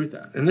base our truth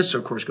at? And this,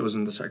 of course, goes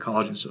into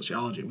psychology and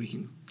sociology. We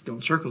can go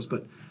in circles,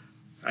 but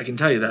I can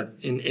tell you that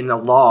in a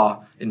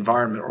law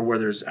environment or where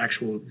there's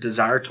actual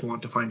desire to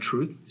want to find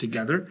truth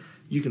together,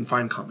 you can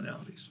find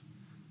commonalities.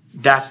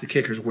 That's the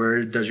kickers.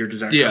 Where does your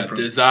desire come from?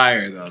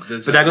 Desire, though.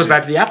 But that goes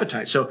back to the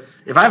appetite. So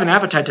if I have an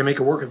appetite to make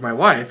it work with my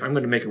wife, I'm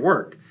going to make it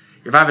work.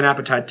 If I have an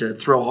appetite to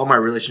throw all my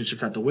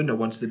relationships out the window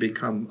once they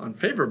become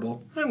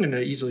unfavorable, I'm going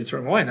to easily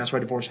throw them away, and that's why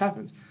divorce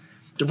happens.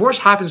 Divorce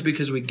happens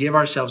because we give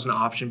ourselves an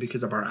option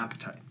because of our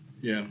appetite.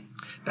 Yeah.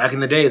 Back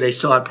in the day, they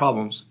still had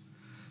problems.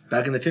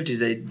 Back in the 50s,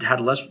 they had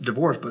less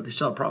divorce, but they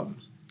still had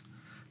problems.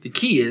 The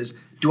key is,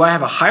 do I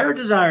have a higher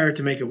desire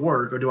to make it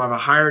work, or do I have a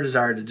higher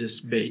desire to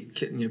just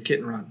kit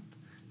and run?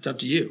 It's up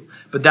to you.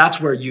 But that's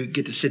where you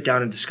get to sit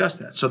down and discuss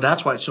that. So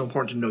that's why it's so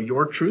important to know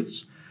your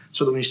truths,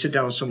 so that when you sit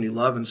down with somebody you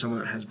love and someone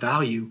that has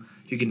value,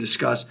 you can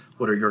discuss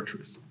what are your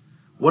truths.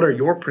 What are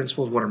your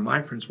principles? What are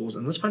my principles?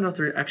 And let's find out if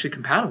they're actually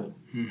compatible.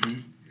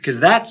 Because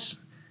that's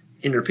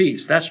inner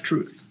peace. That's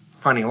truth.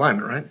 Finding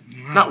alignment, right?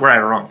 Not right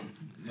or wrong.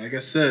 Like I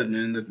said,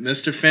 man,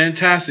 Mr.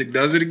 Fantastic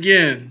does it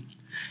again.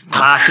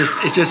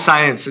 It's just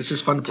science. It's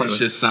just fun to play with. It's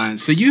just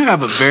science. So you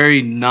have a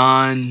very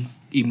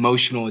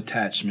non-emotional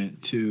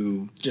attachment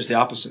to... Just the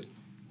opposite.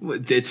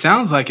 It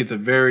sounds like it's a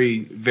very,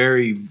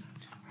 very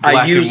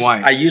black and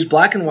white. I use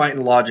black and white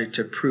and logic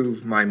to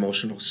prove my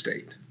emotional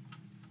state.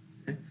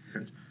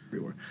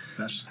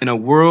 In a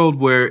world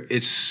where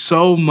it's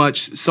so much,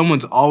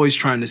 someone's always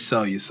trying to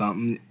sell you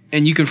something,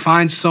 and you can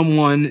find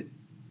someone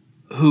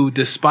who,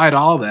 despite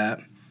all that,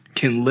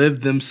 can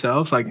live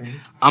themselves. Like,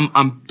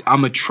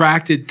 I'm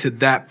attracted to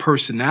that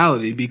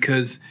personality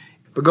because...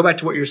 But go back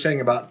to what you were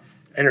saying about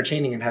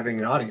entertaining and having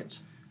an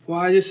audience. Well,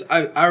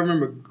 I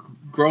remember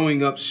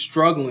growing up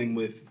struggling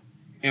with,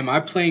 am I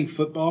playing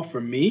football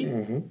for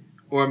me?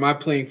 Or am I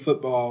playing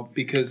football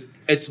because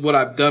it's what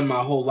I've done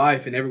my whole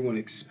life and everyone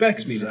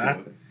expects me to do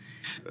it?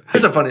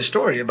 Here's a funny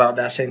story about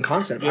that same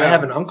concept. Yeah. I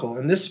have an uncle,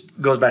 and this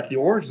goes back to the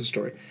origin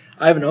story.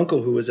 I have an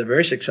uncle who was a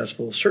very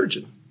successful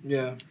surgeon.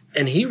 Yeah.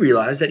 And he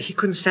realized that he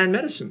couldn't stand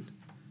medicine.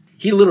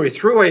 He literally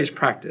threw away his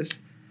practice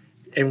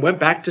and went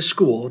back to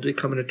school to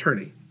become an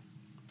attorney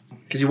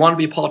because he wanted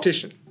to be a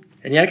politician.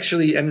 And he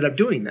actually ended up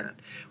doing that.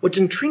 What's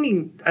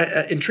intriguing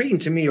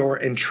to me, or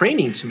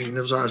entraining to me, and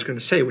that was what I was going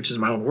to say, which is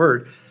my own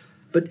word,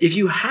 but if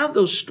you have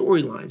those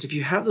storylines, if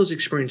you have those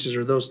experiences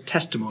or those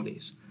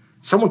testimonies,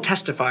 someone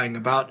testifying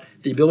about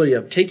the ability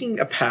of taking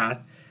a path,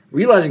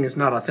 realizing it's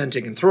not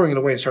authentic, and throwing it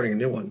away and starting a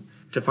new one,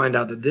 to find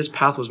out that this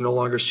path was no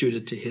longer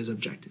suited to his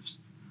objectives.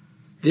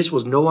 This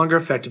was no longer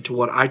effective to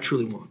what I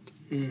truly want.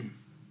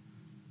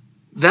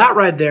 That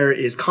right there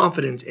is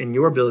confidence in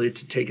your ability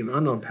to take an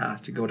unknown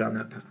path, to go down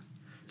that path.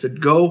 To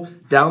go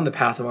down the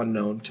path of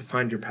unknown, to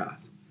find your path.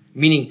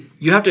 Meaning,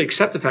 you have to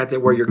accept the fact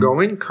that where you're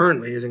going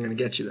currently isn't going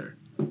to get you there.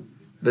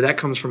 But that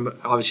comes from,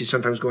 obviously,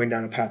 sometimes going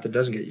down a path that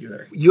doesn't get you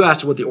there. You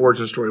asked what the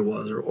origin story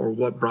was, or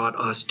what brought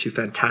us to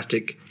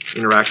fantastic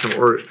interaction,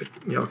 or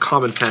a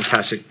common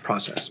fantastic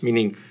process,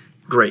 meaning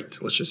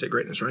great. Let's just say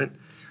greatness, right?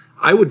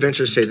 I would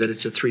venture to say that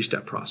it's a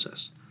 3-step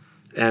process.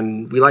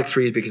 And we like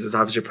threes because it's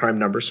obviously a prime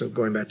number, so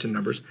going back to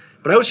numbers.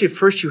 But I would say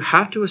first you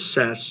have to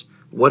assess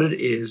what it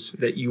is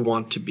that you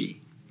want to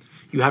be.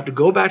 You have to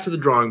go back to the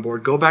drawing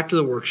board, go back to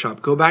the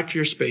workshop, go back to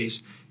your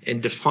space,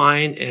 and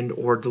define and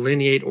or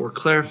delineate or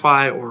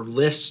clarify or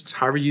list,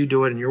 however you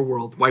do it in your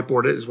world.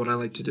 Whiteboard it is what I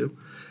like to do.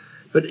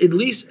 But at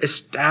least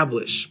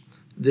establish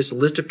this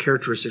list of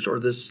characteristics or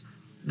this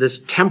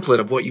template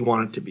of what you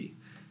want it to be.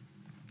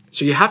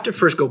 So you have to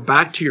first go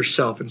back to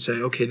yourself and say,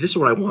 okay, this is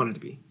what I want it to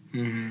be.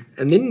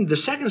 And then the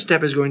second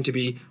step is going to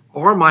be,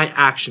 are my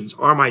actions,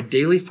 are my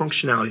daily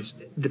functionalities,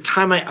 the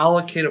time I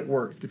allocate at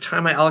work, the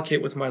time I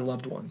allocate with my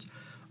loved ones,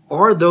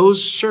 are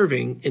those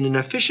serving in an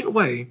efficient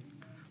way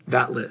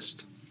that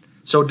list?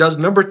 So does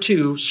number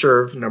 2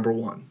 serve number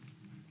 1?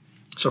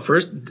 So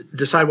first,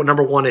 decide what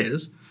number 1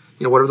 is,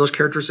 whatever those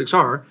characteristics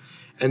are,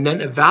 and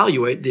then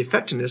evaluate the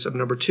effectiveness of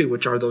number 2,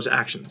 which are those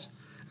actions.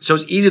 So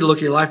it's easy to look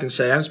at your life and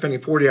say, I'm spending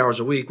 40 hours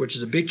a week, which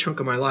is a big chunk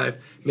of my life,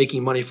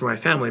 making money for my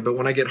family. But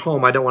when I get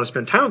home, I don't want to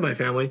spend time with my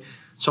family.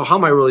 So how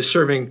am I really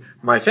serving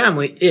my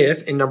family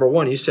if, in number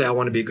 1, you say, I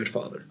want to be a good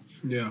father?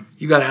 Yeah.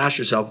 You got to ask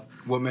yourself,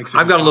 what makes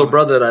I've got a little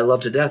brother that I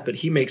love to death, but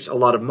he makes a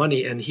lot of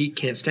money and he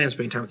can't stand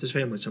spending time with his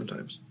family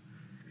sometimes.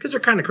 Because they're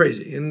kind of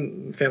crazy.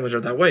 And families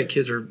are that way.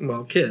 Kids are,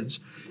 kids.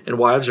 And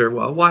wives are,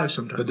 wives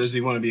sometimes. But does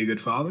he want to be a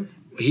good father?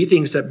 He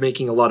thinks that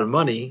making a lot of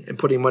money and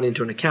putting money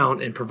into an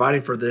account and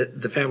providing for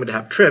the family to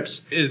have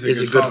trips is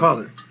a good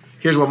father.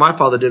 Here's what my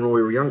father did when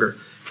we were younger.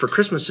 For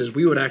Christmases,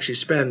 we would actually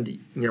spend,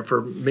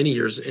 for many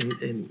years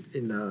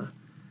in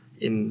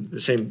the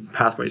same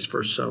pathways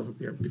first. So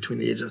between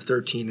the age of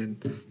 13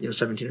 and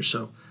 17 or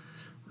so,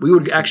 we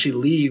would actually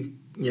leave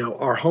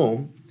our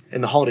home in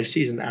the holiday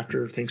season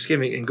after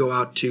Thanksgiving and go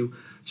out to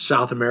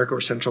South America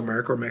or Central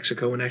America or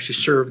Mexico and actually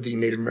serve the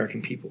Native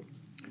American people.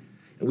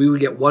 And we would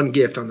get one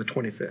gift on the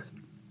 25th.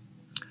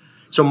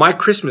 So my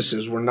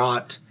Christmases were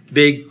not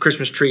big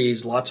Christmas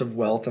trees, lots of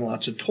wealth, and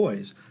lots of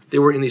toys. They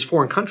were in these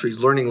foreign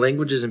countries, learning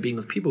languages and being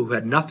with people who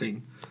had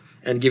nothing,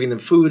 and giving them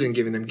food and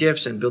giving them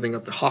gifts and building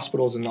up the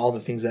hospitals and all the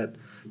things that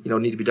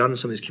need to be done in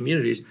some of these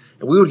communities.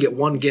 And we would get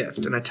one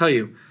gift. And I tell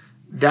you,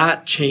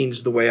 that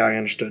changed the way I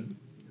understood.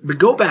 But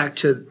go back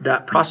to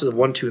that process of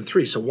 1, 2, and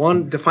 3. So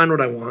 1, define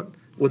what I want,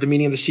 what the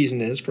meaning of the season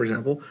is, for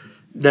example.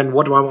 Then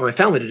what do I want my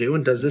family to do?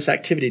 And does this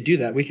activity do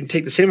that? We can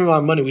take the same amount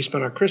of money we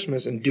spend on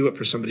Christmas and do it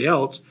for somebody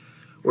else,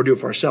 or do it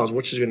for ourselves,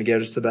 which is going to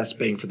get us the best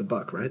bang for the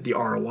buck, right? The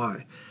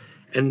ROI.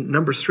 And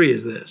number 3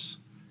 is this.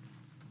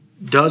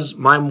 Does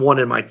my 1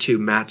 and my 2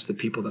 match the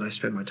people that I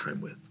spend my time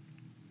with?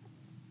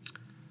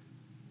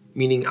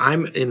 Meaning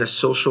I'm in a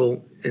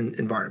social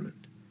environment.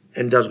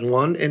 And does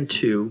 1 and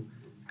 2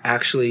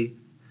 actually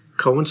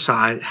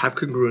coincide, have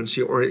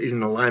congruency, or is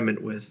in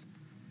alignment with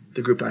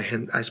the group I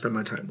spend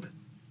my time with?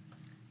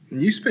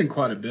 And you spend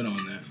quite a bit on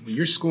that. When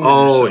you're scoring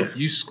yourself,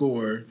 you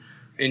score.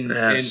 And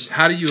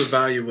how do you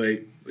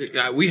evaluate?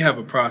 We have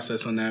a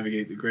process on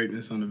Navigate the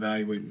Greatness, on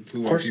evaluating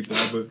who our people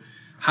are, but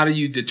how do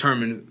you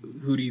determine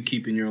who do you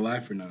keep in your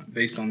life or not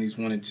based on these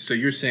 1 and 2? So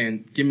you're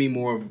saying, give me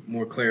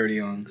more clarity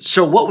on.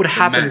 So what would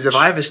happen is if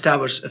I've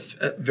established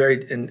a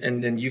very,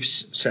 and you've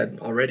said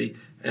already,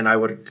 and I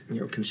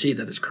would concede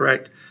that it's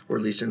correct, or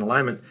at least in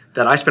alignment,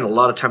 that I spend a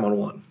lot of time on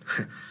 1.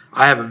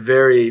 I have a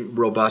very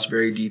robust,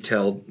 very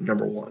detailed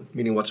number 1,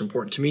 meaning what's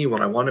important to me,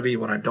 what I want to be,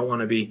 what I don't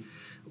want to be,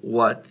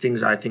 what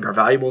things I think are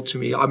valuable to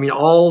me. I mean,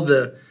 all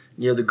the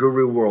the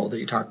guru world that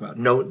you talk about.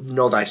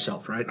 Know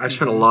thyself, right? I've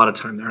spent a lot of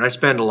time there, and I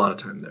spend a lot of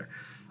time there.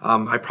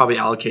 I probably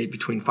allocate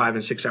between 5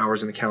 and 6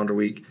 hours in a calendar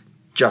week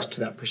just to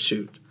that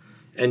pursuit.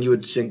 And you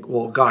would think,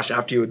 well, gosh,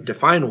 after you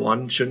define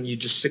 1, shouldn't you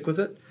just stick with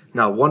it?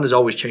 Now, 1 is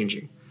always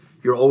changing.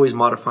 You're always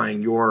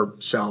modifying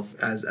yourself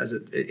as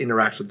it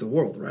interacts with the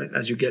world, right?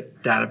 As you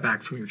get data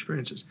back from your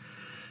experiences.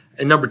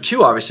 And number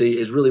 2, obviously,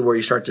 is really where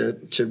you start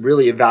to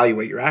really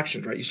evaluate your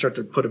actions, right? You start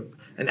to put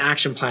an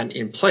action plan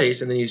in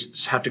place, and then you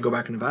have to go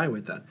back and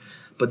evaluate that.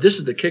 But this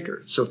is the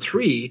kicker. So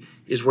 3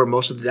 is where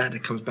most of the data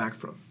comes back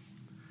from.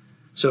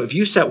 So if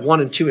you set 1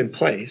 and 2 in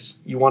place,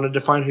 you want to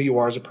define who you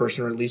are as a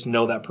person, or at least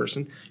know that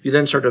person. You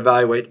then start to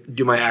evaluate,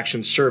 do my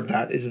actions serve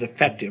that? Is it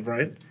effective,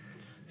 right?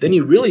 Then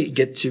you really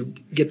get to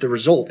get the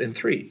result in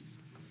 3.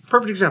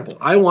 Perfect example.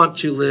 I want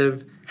to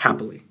live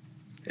happily,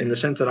 in the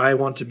sense that I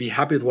want to be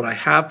happy with what I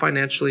have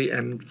financially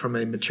and from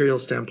a material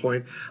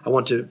standpoint. I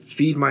want to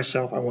feed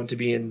myself. I want to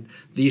be in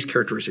these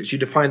characteristics. You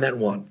define that in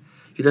 1.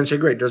 You then say,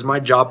 great, does my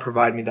job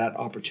provide me that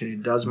opportunity?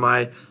 Does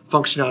my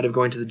functionality of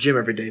going to the gym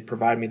every day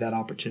provide me that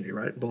opportunity,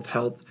 right? Both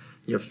health,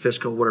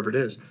 fiscal, whatever it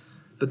is.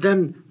 But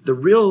then the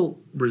real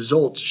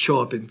results show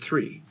up in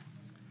 3.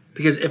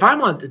 Because if I'm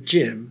at the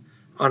gym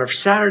on a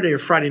Saturday or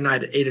Friday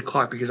night at 8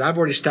 o'clock, because I've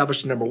already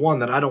established number 1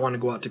 that I don't want to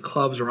go out to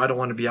clubs, or I don't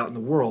want to be out in the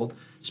world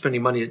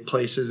spending money at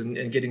places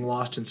and getting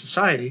lost in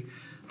society,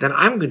 then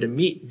I'm going to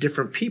meet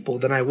different people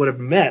than I would have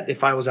met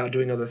if I was out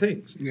doing other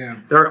things. Yeah.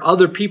 There are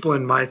other people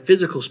in my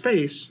physical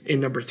space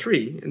in number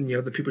 3, and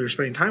the people you're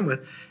spending time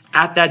with,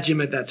 at that gym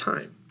at that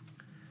time.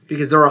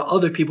 Because there are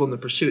other people in the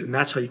pursuit, and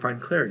that's how you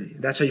find clarity.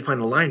 That's how you find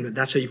alignment.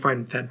 That's how you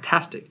find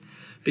fantastic.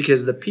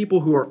 Because the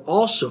people who are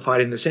also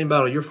fighting the same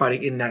battle you're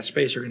fighting in that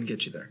space are going to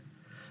get you there.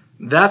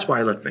 That's why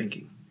I left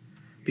banking.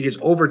 Because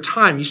over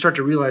time, you start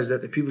to realize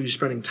that the people you're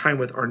spending time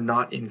with are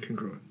not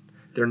incongruent.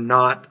 They're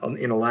not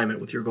in alignment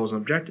with your goals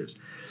and objectives.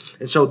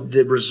 And so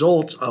the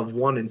results of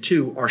 1 and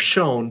 2 are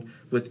shown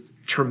with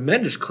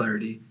tremendous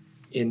clarity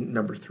in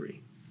number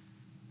 3.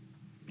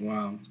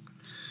 Wow.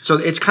 So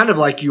it's kind of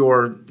like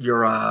your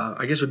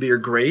I guess would be your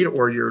grade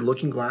or your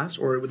looking glass,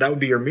 or that would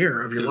be your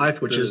mirror of your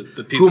life, which is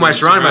who am I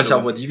surrounding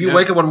myself with? If you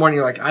wake up one morning,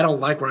 you're like, I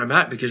don't like where I'm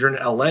at because you're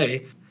in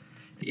LA,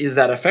 is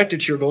that effective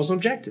to your goals and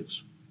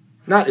objectives?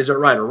 Not is it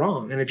right or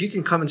wrong? And if you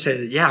can come and say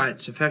that, yeah,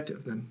 it's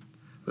effective, then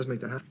let's make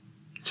that happen.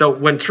 So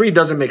when 3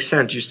 doesn't make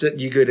sense,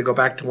 you get to go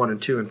back to 1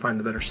 and 2 and find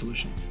the better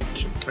solution.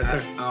 Right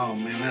there. Oh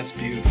man, that's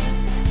beautiful.